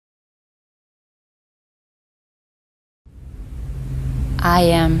I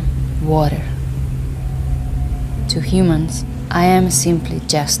am water. To humans, I am simply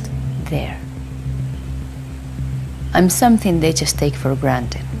just there. I'm something they just take for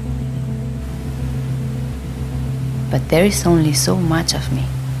granted. But there is only so much of me,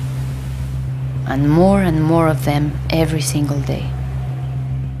 and more of them every single day.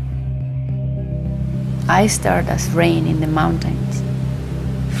 I start as rain in the mountains,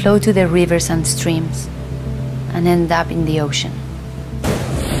 flow to the rivers and streams, and end up in the ocean.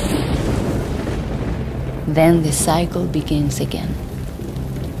 Then the cycle begins again.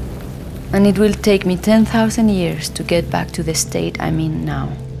 And it will take me 10,000 years to get back to the state I'm in now.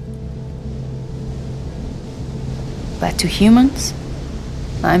 But to humans,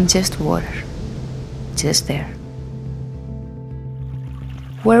 I'm just water, just there.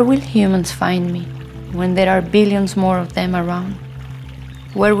 Where will humans find me when there are billions more of them around?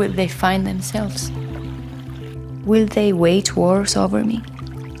 Where will they find themselves? Will they wage wars over me,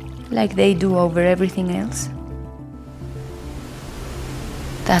 like they do over everything else?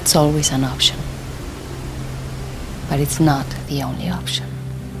 That's always an option, but it's not the only option.